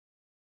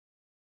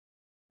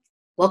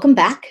Welcome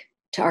back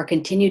to our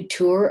continued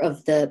tour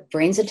of the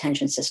brain's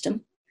attention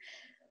system.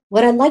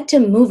 What I'd like to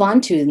move on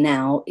to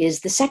now is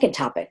the second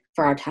topic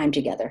for our time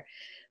together,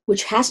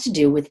 which has to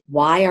do with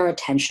why our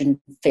attention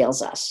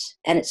fails us.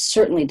 And it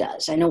certainly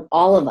does. I know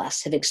all of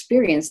us have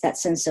experienced that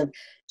sense of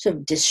sort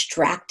of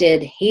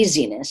distracted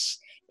haziness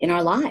in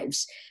our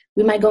lives.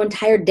 We might go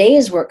entire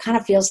days where it kind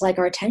of feels like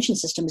our attention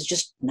system is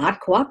just not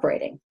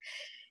cooperating.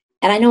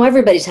 And I know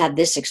everybody's had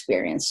this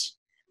experience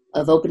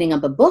of opening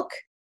up a book,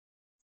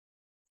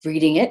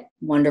 reading it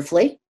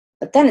wonderfully,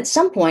 but then at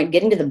some point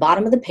getting to the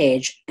bottom of the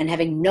page and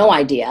having no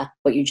idea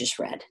what you just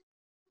read,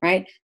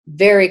 right?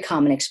 Very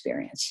common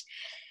experience.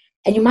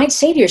 And you might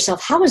say to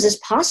yourself, how is this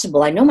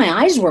possible? I know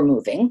my eyes were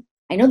moving.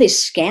 I know they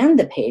scanned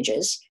the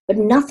pages, but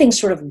nothing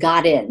sort of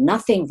got in,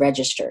 nothing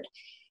registered.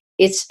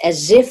 It's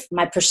as if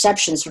my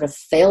perception sort of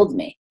failed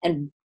me,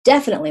 and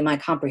definitely my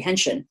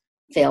comprehension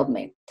failed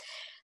me.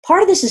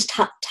 Part of this is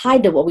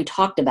tied to what we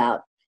talked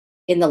about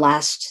in the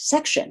last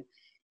section,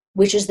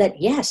 which is that,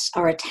 yes,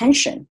 our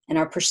attention and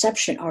our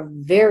perception are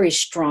very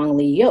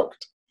strongly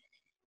yoked.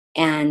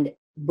 And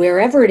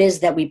wherever it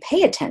is that we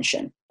pay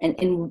attention,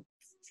 and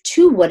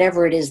to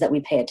whatever it is that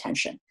we pay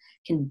attention,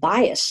 can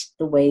bias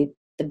the way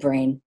the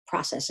brain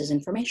processes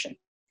information.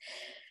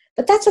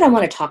 But that's what I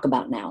want to talk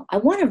about now. I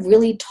want to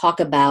really talk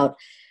about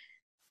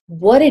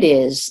what it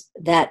is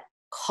that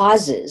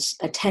causes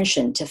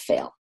attention to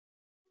fail.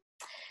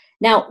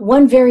 Now,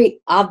 one very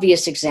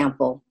obvious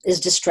example is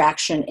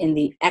distraction in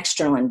the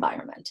external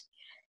environment.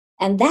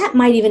 And that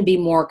might even be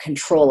more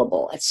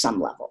controllable at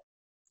some level,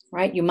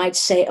 right? You might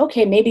say,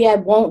 okay, maybe I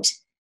won't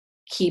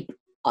keep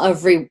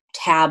every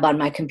tab on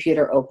my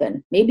computer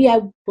open. Maybe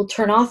I will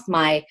turn off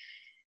my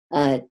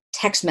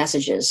text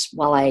messages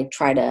while I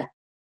try to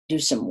do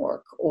some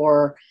work,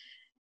 or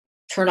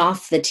turn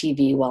off the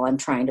TV while I'm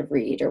trying to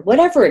read, or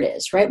whatever it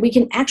is, right? We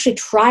can actually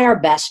try our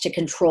best to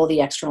control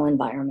the external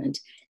environment.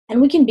 And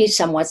we can be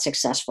somewhat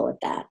successful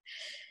at that.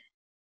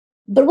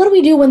 But what do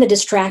we do when the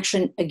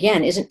distraction,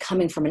 again, isn't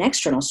coming from an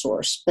external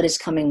source, but is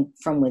coming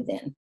from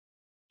within?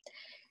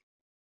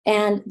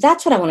 And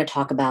that's what I want to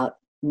talk about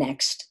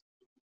next.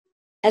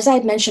 As I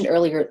had mentioned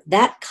earlier,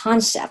 that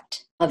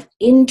concept of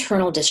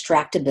internal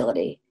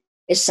distractibility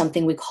is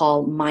something we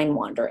call mind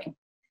wandering.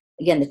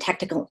 Again, the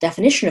technical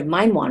definition of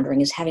mind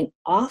wandering is having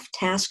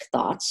off-task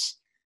thoughts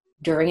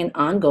during an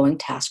ongoing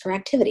task or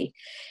activity.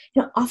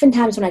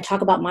 Oftentimes when I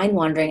talk about mind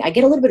wandering, I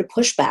get a little bit of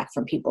pushback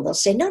from people. They'll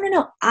say,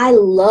 no, I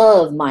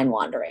love mind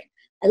wandering.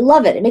 I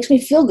love it. It makes me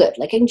feel good.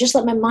 Like I can just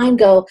let my mind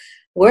go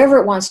wherever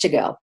it wants to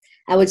go.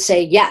 I would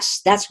say,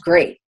 yes, that's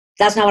great.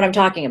 That's not what I'm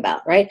talking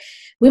about, right?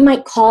 We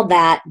might call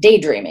that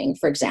daydreaming,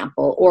 for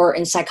example, or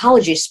in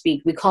psychology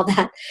speak, we call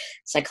that,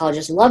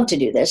 psychologists love to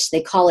do this,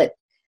 they call it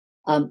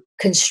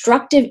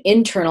constructive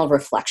internal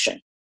reflection.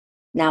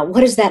 Now,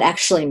 what does that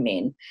actually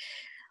mean?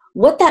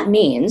 What that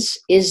means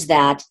is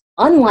that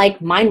unlike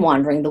mind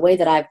wandering, the way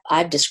that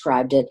I've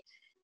described it,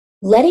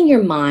 letting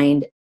your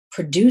mind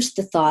produce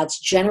the thoughts,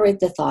 generate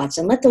the thoughts,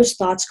 and let those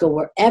thoughts go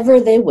wherever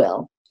they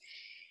will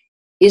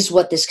is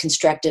what this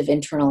constructive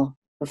internal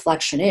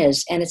reflection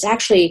is. And it's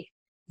actually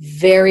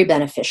very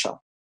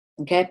beneficial,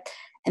 okay?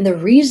 And the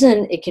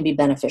reason it can be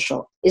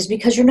beneficial is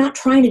because you're not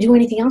trying to do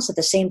anything else at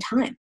the same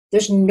time.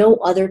 There's no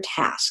other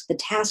task. The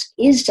task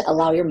is to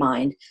allow your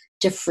mind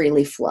to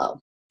freely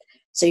flow.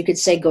 So you could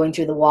say going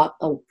for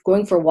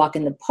a walk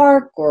in the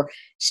park, or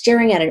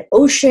staring at an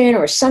ocean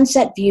or a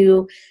sunset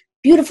view.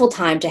 Beautiful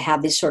time to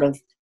have these sort of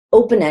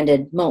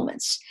open-ended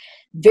moments.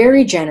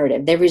 Very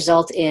generative. They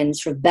result in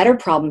sort of better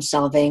problem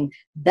solving,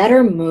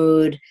 better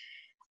mood,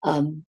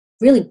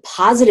 really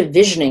positive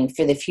visioning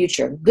for the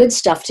future. Good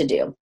stuff to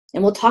do.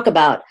 And we'll talk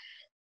about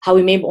how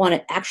we may want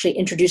to actually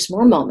introduce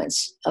more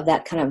moments of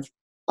that kind of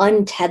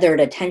untethered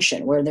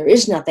attention where there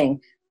is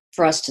nothing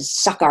for us to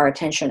stick our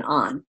attention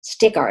on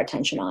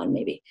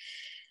maybe.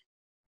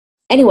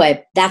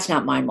 Anyway, that's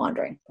not mind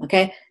wandering,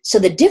 okay? So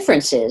the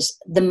difference is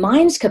the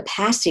mind's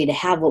capacity to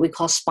have what we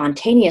call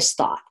spontaneous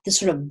thought, this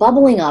sort of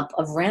bubbling up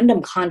of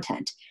random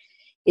content,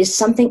 is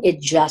something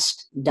it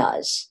just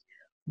does.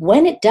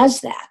 When it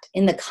does that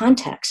in the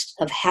context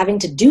of having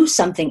to do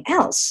something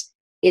else,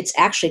 it's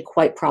actually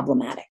quite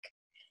problematic.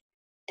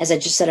 As I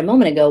just said a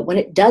moment ago, when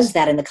it does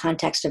that in the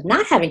context of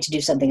not having to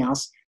do something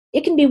else,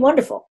 it can be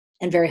wonderful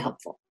and very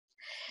helpful.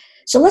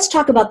 So let's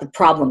talk about the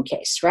problem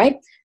case, right?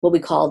 What we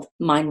called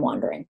mind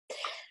wandering.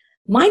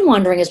 Mind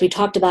wandering, as we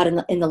talked about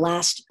in the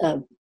last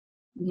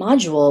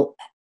module,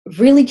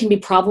 really can be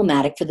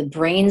problematic for the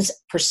brain's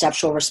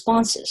perceptual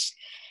responses.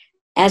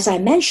 As I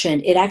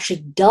mentioned, it actually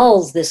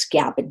dulls this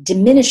gap. It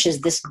diminishes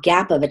this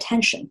gap of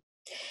attention.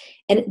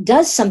 And it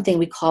does something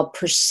we call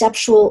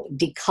perceptual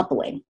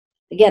decoupling.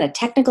 Again, a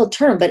technical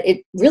term, but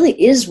it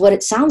really is what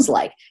it sounds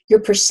like.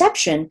 Your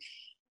perception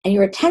and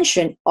your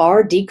attention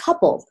are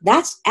decoupled.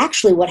 That's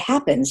actually what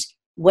happens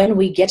when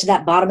we get to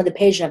that bottom of the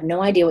page and have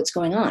no idea what's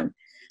going on.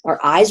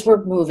 Our eyes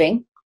were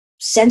moving,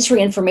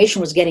 sensory information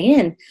was getting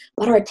in,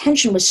 but our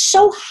attention was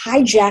so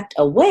hijacked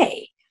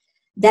away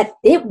that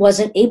it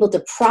wasn't able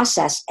to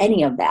process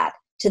any of that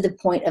to the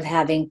point of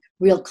having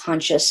real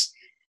conscious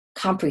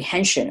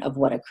comprehension of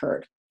what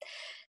occurred.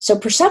 So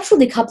perceptual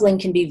decoupling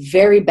can be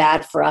very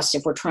bad for us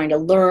if we're trying to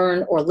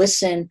learn or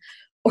listen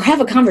or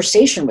have a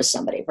conversation with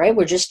somebody, right?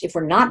 If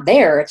we're not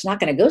there, it's not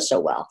going to go so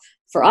well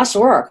for us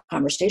or our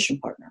conversation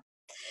partner.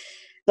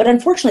 But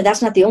unfortunately,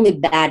 that's not the only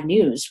bad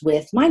news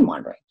with mind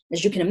wandering.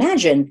 As you can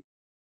imagine,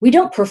 we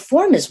don't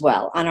perform as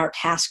well on our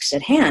tasks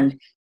at hand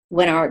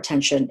when our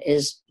attention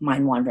is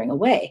mind wandering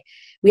away.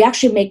 We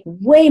actually make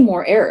way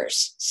more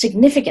errors,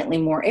 significantly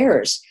more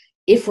errors,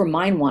 if we're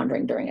mind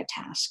wandering during a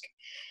task.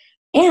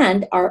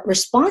 And our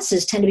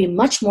responses tend to be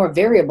much more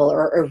variable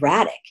or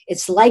erratic.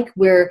 It's like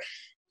we're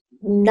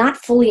not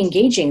fully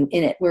engaging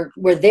in it.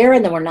 We're there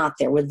and then we're not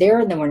there. We're there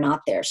and then we're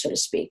not there, so to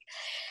speak.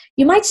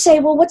 You might say,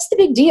 well, what's the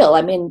big deal?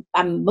 I mean,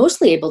 I'm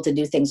mostly able to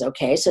do things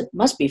okay, so it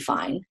must be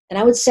fine. And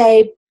I would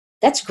say,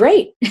 that's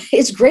great.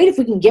 It's great if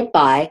we can get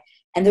by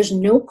and there's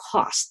no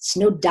costs,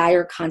 no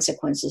dire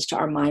consequences to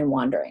our mind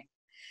wandering.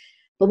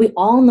 But we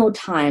all know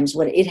times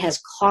when it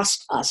has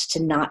cost us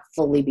to not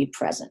fully be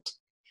present.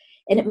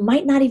 And it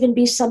might not even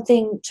be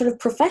something sort of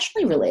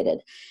professionally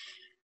related.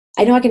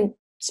 I know I can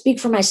speak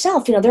for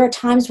myself. There are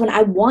times when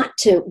I want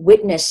to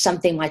witness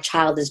something my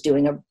child is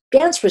doing, a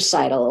dance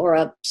recital or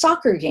a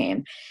soccer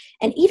game.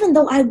 And even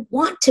though I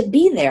want to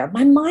be there,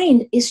 my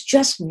mind is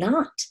just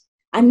not.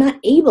 I'm not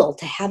able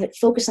to have it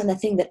focus on the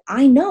thing that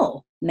I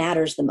know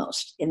matters the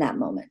most in that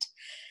moment.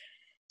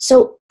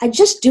 So I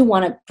just do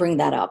want to bring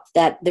that up,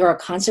 that there are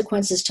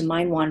consequences to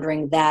mind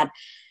wandering that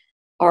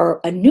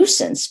are a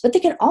nuisance, but they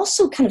can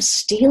also kind of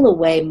steal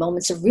away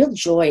moments of real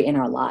joy in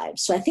our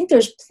lives. So I think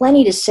there's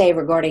plenty to say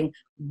regarding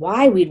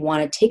why we'd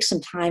want to take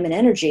some time and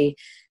energy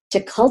to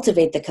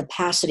cultivate the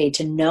capacity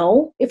to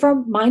know if our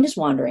mind is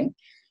wandering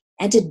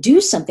and to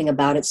do something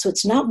about it so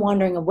it's not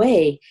wandering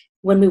away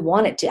when we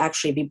want it to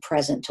actually be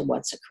present to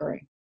what's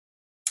occurring.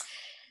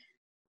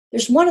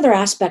 There's one other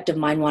aspect of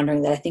mind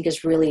wandering that I think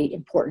is really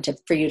important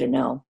for you to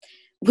know,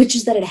 which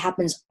is that it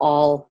happens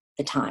all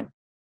the time.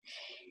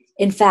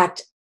 In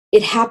fact,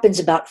 it happens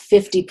about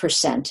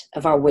 50%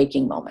 of our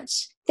waking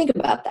moments. Think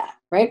about that,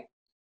 right?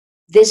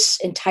 This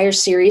entire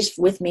series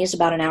with me is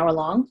about an hour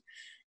long.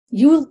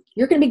 You're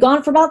going to be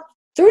gone for about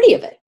 30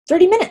 of it,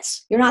 30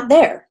 minutes. You're not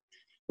there.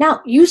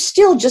 Now, you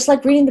still, just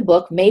like reading the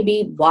book,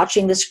 maybe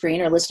watching the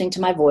screen or listening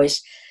to my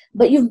voice,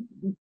 but you've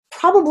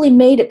probably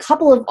made a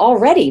couple of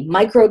already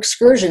micro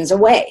excursions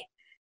away,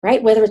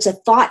 right? Whether it's a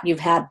thought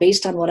you've had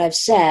based on what I've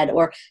said,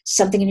 or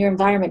something in your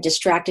environment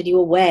distracted you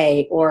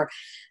away, or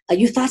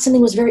you thought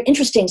something was very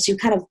interesting, so you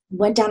kind of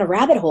went down a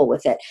rabbit hole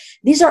with it.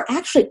 These are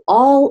actually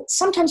all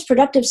sometimes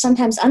productive,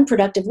 sometimes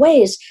unproductive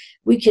ways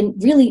we can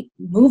really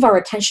move our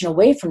attention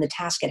away from the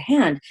task at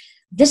hand.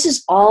 This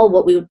is all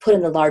what we would put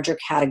in the larger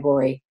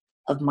category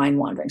of mind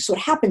wandering. So it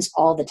happens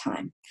all the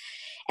time.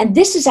 And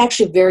this is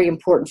actually very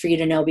important for you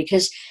to know,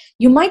 because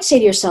you might say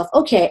to yourself,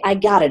 okay, I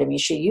got it,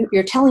 Amishi.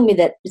 You're telling me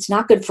that it's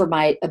not good for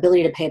my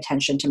ability to pay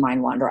attention to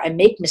mind wander. I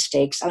make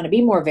mistakes. I'm going to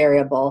be more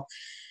variable.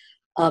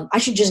 I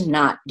should just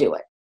not do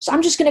it. So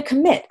I'm just going to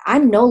commit.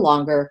 I'm no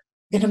longer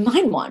going to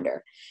mind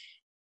wander.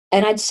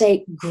 And I'd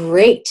say,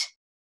 great,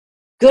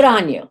 good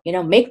on you.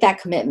 Make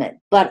that commitment.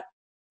 But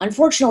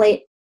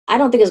unfortunately, I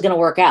don't think it's going to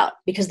work out,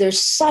 because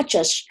there's such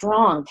a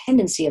strong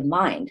tendency of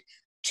mind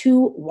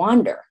to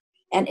wander.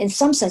 And in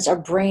some sense, our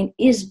brain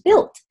is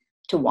built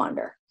to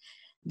wander.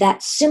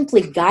 That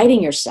simply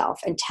guiding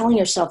yourself and telling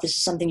yourself this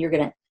is something you're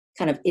going to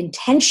kind of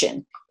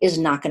intention is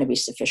not going to be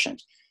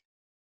sufficient,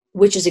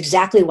 which is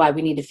exactly why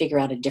we need to figure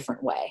out a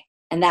different way.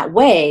 And that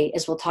way,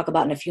 as we'll talk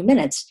about in a few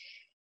minutes,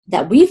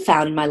 that we've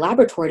found in my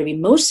laboratory to be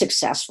most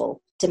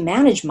successful to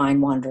manage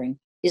mind wandering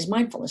is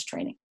mindfulness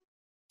training.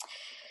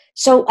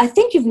 So I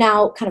think you've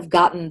now kind of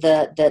gotten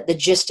the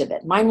gist of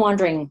it. Mind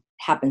wandering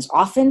happens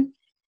often.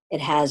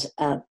 It has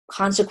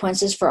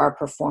consequences for our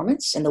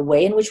performance and the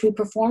way in which we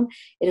perform.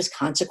 It has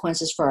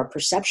consequences for our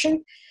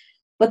perception.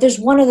 But there's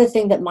one other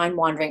thing that mind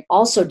wandering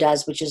also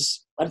does, which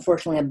is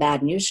unfortunately a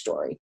bad news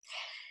story.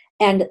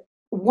 And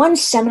one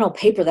seminal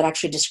paper that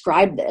actually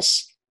described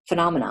this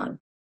phenomenon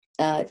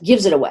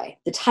gives it away.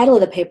 The title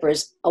of the paper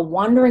is "A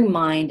Wandering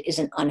Mind is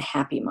an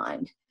Unhappy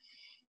Mind."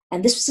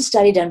 And this was a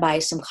study done by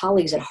some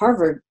colleagues at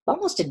Harvard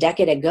almost a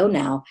decade ago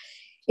now,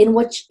 in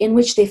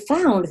which they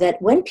found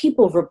that when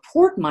people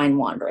report mind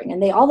wandering,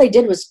 and all they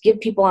did was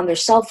give people on their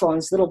cell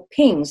phones little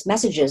pings,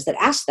 messages that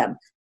asked them,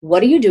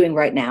 what are you doing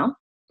right now?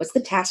 What's the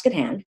task at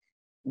hand?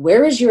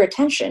 Where is your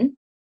attention?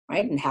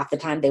 Right? And half the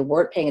time they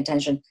weren't paying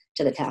attention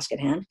to the task at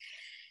hand.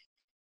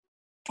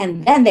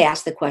 And then they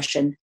asked the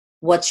question,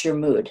 what's your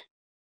mood?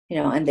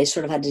 And they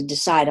sort of had to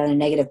decide on a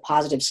negative,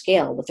 positive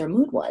scale what their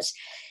mood was.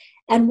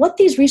 And what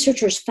these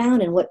researchers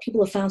found, and what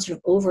people have found sort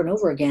of over and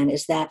over again,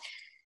 is that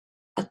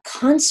a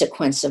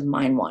consequence of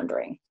mind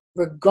wandering,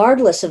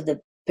 regardless of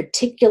the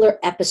particular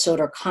episode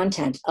or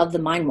content of the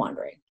mind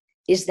wandering,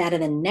 is that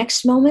in the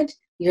next moment,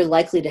 you're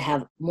likely to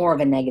have more of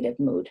a negative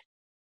mood.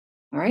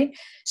 All right?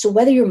 So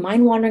whether you're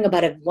mind wandering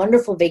about a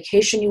wonderful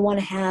vacation you want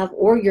to have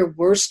or your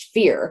worst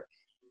fear,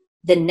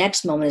 the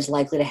next moment is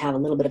likely to have a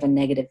little bit of a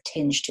negative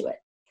tinge to it.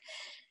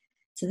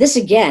 So this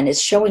again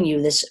is showing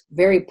you this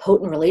very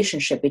potent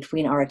relationship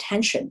between our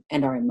attention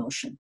and our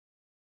emotion.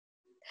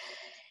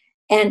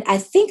 And I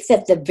think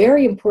that the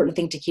very important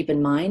thing to keep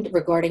in mind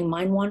regarding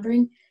mind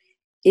wandering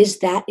is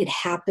that it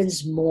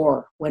happens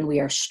more when we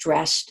are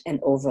stressed and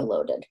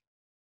overloaded.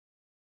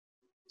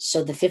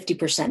 So the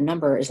 50%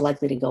 number is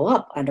likely to go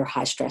up under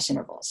high stress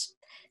intervals.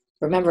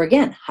 Remember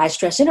again, high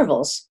stress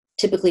intervals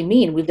typically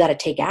mean we've got to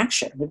take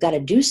action. We've got to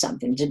do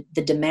something.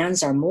 The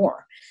demands are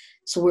more.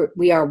 So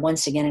we are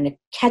once again in a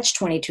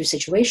catch-22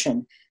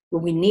 situation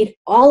where we need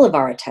all of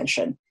our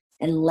attention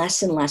and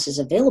less is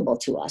available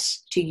to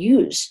us to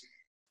use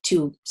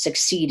to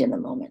succeed in the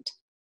moment.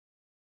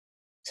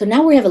 So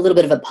now we have a little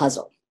bit of a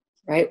puzzle,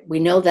 right? We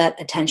know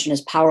that attention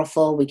is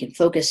powerful. We can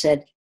focus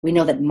it. We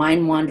know that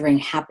mind wandering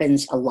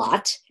happens a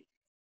lot.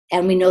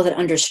 And we know that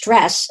under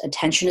stress,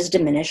 attention is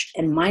diminished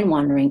and mind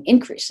wandering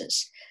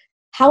increases.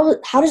 How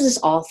does this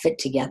all fit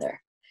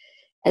together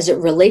as it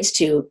relates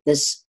to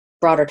this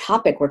broader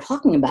topic we're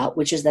talking about,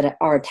 which is that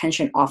our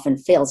attention often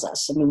fails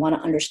us, and we want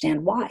to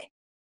understand why?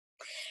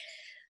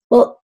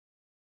 Well,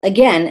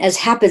 again, as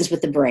happens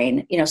with the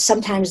brain,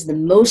 sometimes the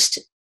most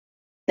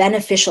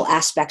beneficial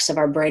aspects of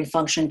our brain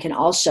function can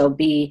also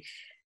be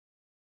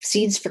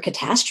seeds for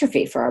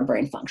catastrophe for our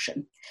brain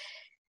function.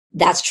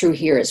 That's true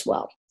here as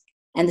well.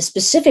 And the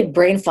specific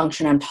brain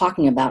function I'm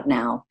talking about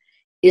now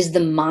is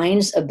the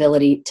mind's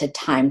ability to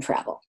time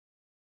travel.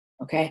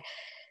 Okay?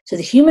 So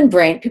the human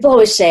brain, people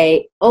always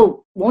say,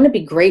 oh, won't it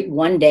be great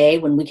one day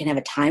when we can have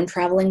a time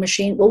traveling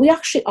machine? Well, we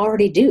actually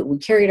already do. We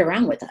carry it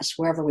around with us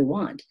wherever we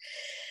want.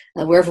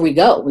 Wherever we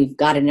go, we've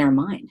got it in our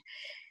mind.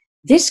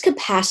 This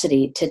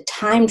capacity to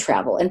time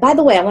travel, and by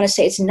the way, I want to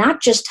say it's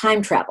not just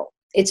time travel,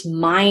 it's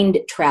mind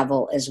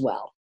travel as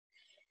well.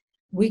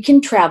 We can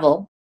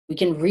travel, we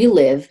can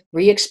relive,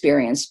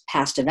 re-experience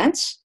past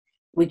events,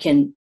 we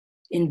can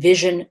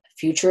envision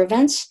future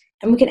events,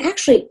 and we can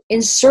actually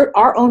insert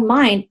our own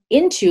mind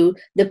into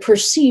the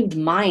perceived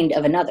mind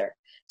of another.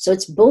 So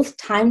it's both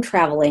time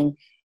traveling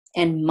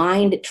and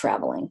mind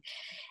traveling.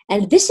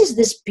 And this is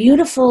this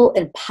beautiful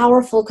and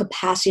powerful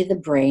capacity of the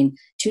brain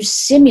to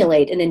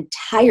simulate an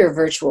entire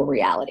virtual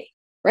reality,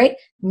 right?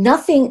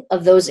 Nothing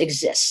of those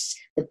exists.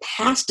 The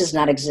past does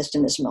not exist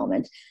in this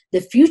moment.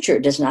 The future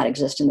does not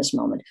exist in this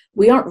moment.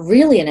 We aren't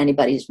really in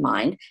anybody's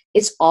mind.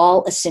 It's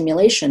all a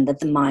simulation that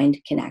the mind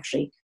can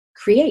actually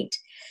create.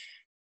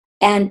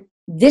 And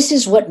this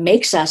is what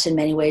makes us, in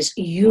many ways,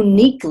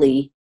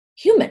 uniquely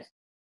human.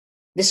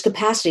 This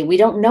capacity. We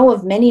don't know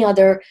of many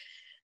other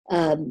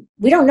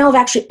we don't know of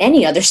actually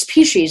any other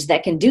species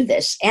that can do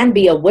this and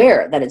be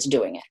aware that it's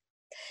doing it.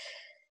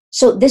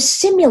 So this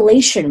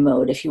simulation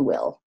mode, if you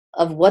will,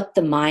 of what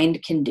the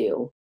mind can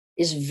do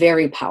is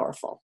very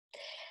powerful.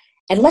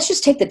 And let's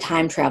just take the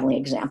time traveling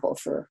example,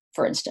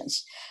 for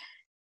instance,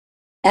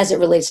 as it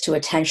relates to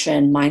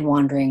attention, mind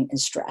wandering, and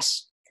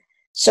stress.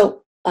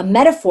 So a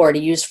metaphor to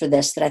use for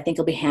this that I think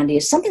will be handy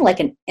is something like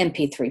an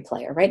MP3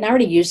 player, right? And I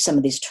already used some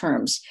of these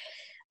terms.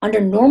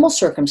 Under normal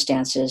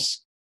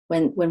circumstances,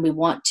 when we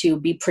want to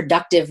be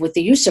productive with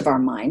the use of our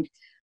mind,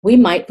 we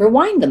might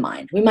rewind the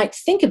mind. We might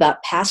think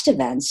about past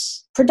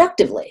events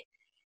productively,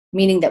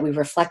 meaning that we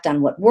reflect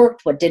on what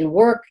worked, what didn't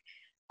work.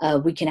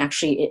 We can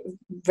actually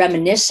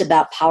reminisce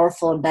about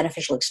powerful and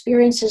beneficial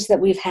experiences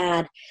that we've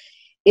had.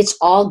 It's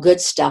all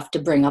good stuff to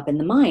bring up in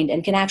the mind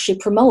and can actually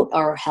promote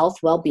our health,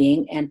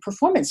 well-being, and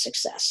performance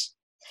success.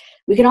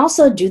 We can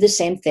also do the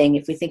same thing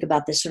if we think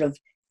about this sort of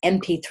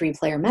MP3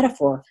 player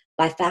metaphor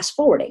by fast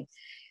forwarding.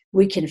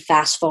 We can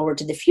fast forward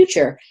to the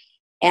future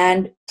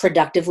and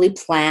productively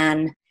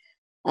plan,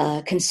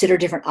 consider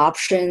different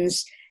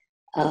options,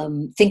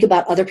 think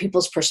about other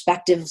people's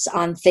perspectives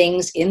on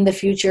things in the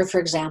future, for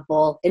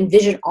example,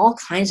 envision all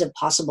kinds of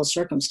possible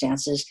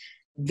circumstances,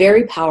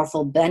 very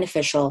powerful,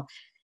 beneficial.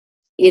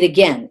 It,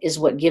 again, is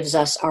what gives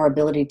us our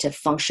ability to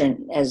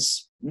function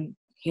as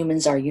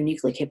humans are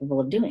uniquely capable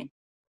of doing.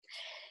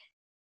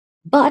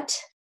 But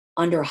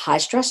under high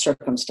stress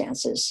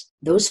circumstances,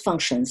 those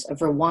functions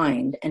of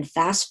rewind and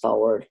fast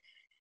forward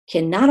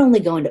can not only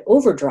go into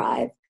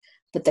overdrive,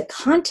 but the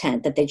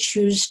content that they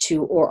choose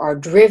to or are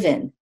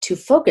driven to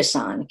focus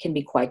on can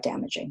be quite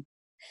damaging.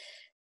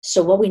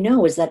 So what we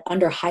know is that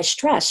under high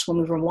stress, when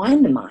we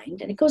rewind the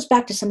mind, and it goes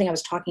back to something I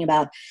was talking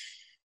about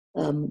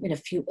in a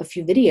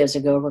few videos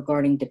ago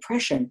regarding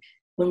depression,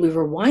 when we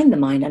rewind the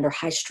mind under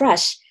high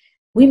stress,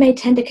 we may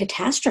tend to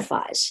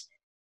catastrophize.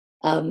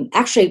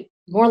 Actually,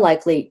 more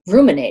likely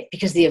ruminate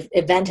because the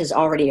event has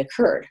already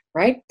occurred,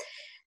 right?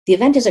 The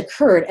event has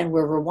occurred and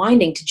we're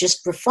rewinding to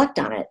just reflect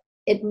on it.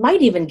 It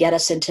might even get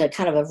us into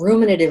kind of a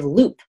ruminative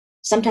loop,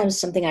 sometimes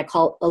something I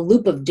call a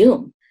loop of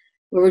doom,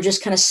 where we're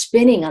just kind of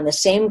spinning on the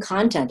same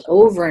content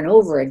over and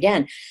over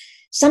again.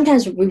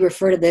 Sometimes we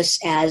refer to this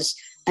as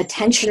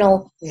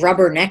attentional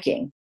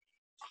rubbernecking.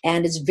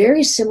 And it's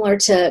very similar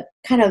to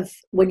kind of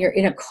when you're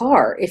in a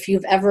car. If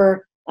you've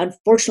ever,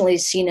 unfortunately,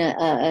 seen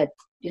a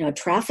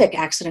traffic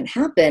accident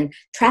happen,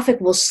 traffic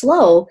will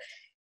slow.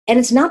 And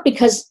it's not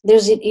because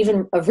there's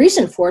even a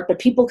reason for it, but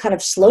people kind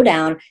of slow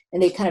down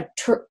and they kind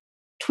of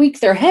tweak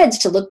their heads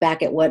to look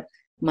back at what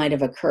might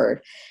have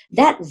occurred.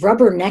 That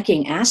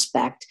rubbernecking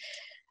aspect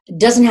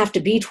doesn't have to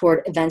be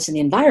toward events in the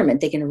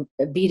environment. They can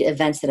be to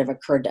events that have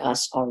occurred to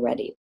us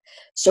already.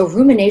 So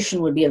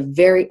rumination would be a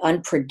very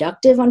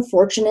unproductive,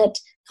 unfortunate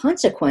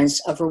consequence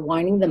of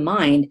rewinding the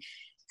mind,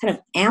 kind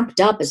of amped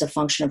up as a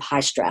function of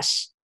high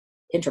stress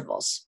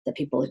intervals that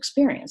people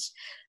experience.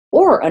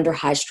 Or under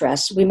high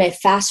stress, we may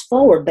fast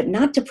forward, but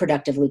not to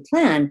productively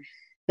plan.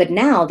 But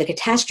now the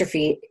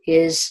catastrophe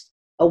is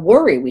a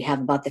worry we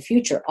have about the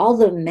future. All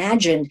the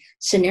imagined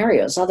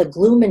scenarios, all the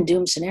gloom and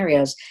doom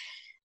scenarios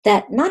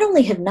that not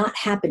only have not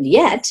happened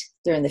yet,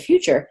 they're in the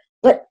future,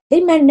 but they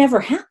may never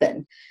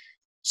happen.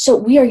 So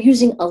we are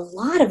using a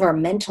lot of our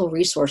mental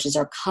resources,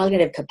 our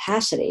cognitive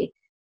capacity,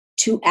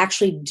 to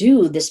actually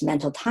do this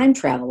mental time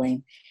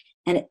traveling.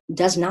 And it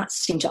does not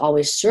seem to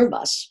always serve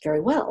us very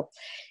well.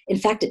 In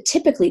fact, it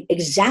typically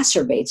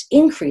exacerbates,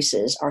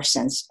 increases our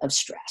sense of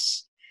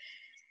stress.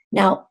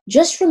 Now,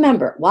 just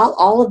remember, while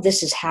all of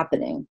this is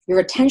happening, your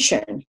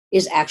attention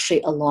is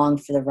actually along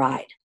for the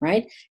ride,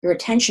 right? Your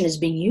attention is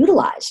being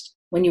utilized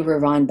when you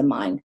rewind the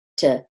mind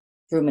to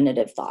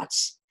ruminative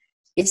thoughts.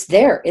 It's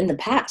there in the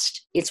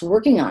past. It's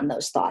working on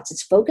those thoughts.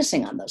 It's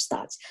focusing on those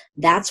thoughts.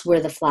 That's where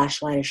the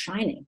flashlight is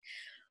shining.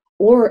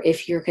 Or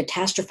if you're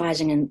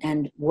catastrophizing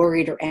and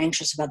worried or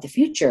anxious about the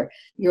future,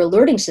 your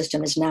alerting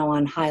system is now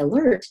on high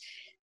alert,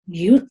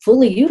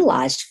 fully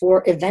utilized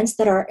for events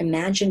that are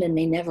imagined and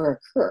may never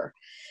occur.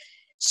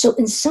 So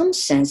in some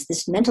sense,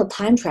 this mental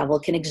time travel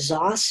can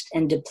exhaust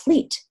and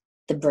deplete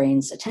the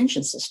brain's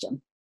attention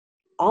system,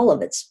 all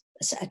of its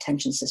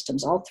attention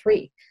systems, all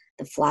three,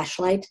 the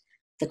flashlight,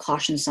 the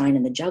caution sign,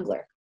 and the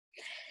juggler.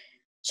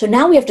 So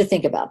now we have to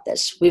think about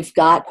this. We've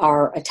got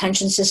our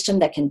attention system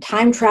that can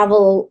time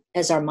travel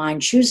as our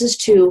mind chooses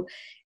to.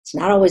 It's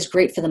not always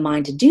great for the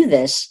mind to do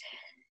this.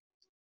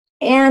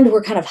 And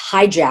we're kind of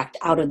hijacked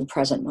out of the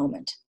present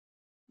moment.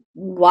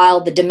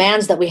 While the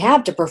demands that we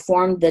have to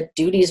perform the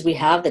duties we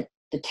have, the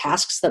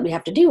tasks that we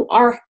have to do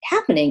are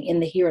happening in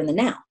the here and the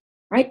now,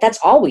 right? That's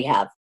all we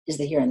have is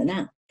the here and the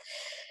now.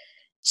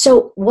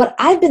 So what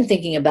I've been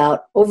thinking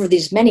about over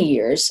these many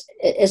years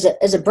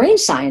as a brain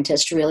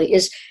scientist really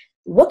is,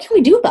 what can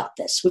we do about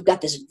this? We've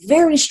got this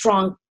very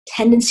strong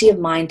tendency of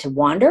mind to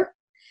wander.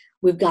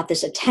 We've got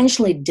this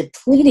attentionally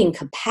depleting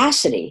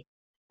capacity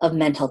of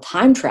mental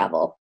time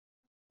travel.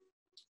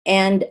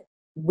 And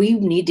we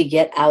need to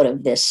get out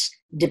of this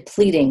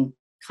depleting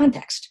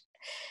context.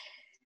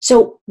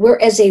 So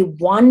whereas a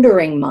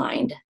wandering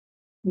mind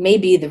may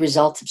be the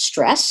result of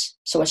stress,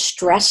 so a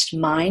stressed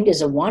mind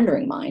is a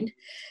wandering mind,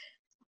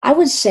 I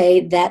would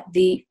say that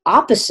the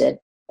opposite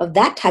of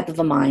that type of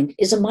a mind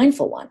is a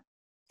mindful one.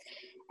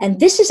 And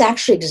this is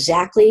actually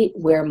exactly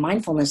where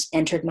mindfulness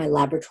entered my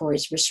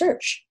laboratory's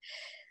research.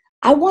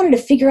 I wanted to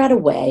figure out a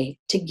way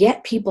to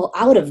get people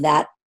out of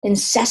that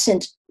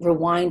incessant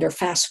rewind or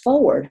fast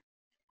forward.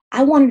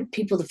 I wanted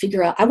to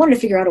figure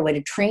out a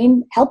way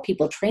to help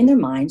people train their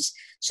minds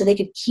so they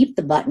could keep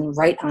the button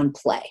right on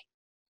play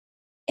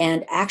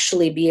and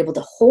actually be able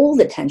to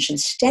hold attention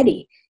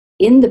steady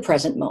in the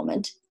present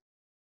moment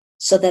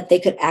so that they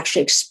could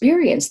actually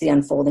experience the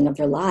unfolding of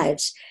their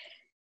lives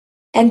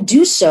and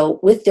do so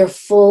with their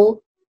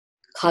full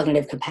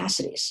cognitive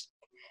capacities.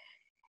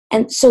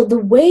 And so the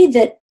way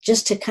that,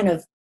 just to kind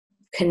of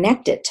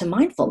connect it to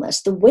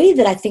mindfulness, the way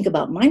that I think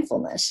about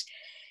mindfulness,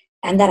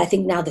 and that I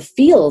think now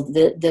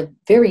the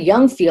very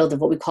young field of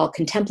what we call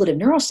contemplative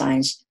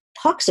neuroscience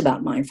talks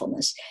about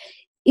mindfulness,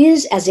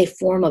 is as a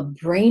form of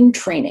brain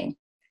training.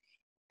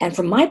 And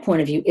from my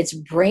point of view, it's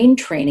brain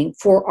training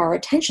for our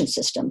attention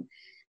system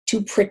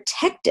to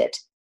protect it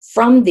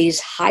from these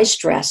high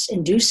stress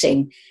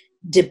inducing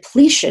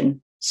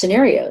depletion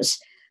scenarios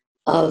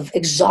of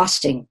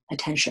exhausting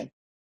attention.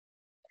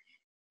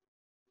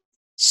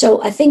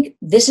 So I think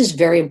this is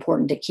very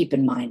important to keep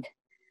in mind,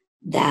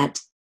 that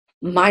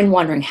mind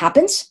wandering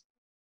happens,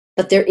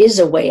 but there is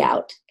a way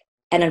out.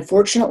 And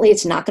unfortunately,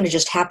 it's not going to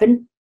just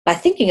happen by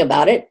thinking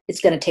about it.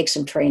 It's going to take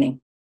some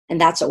training.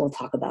 And that's what we'll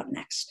talk about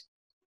next.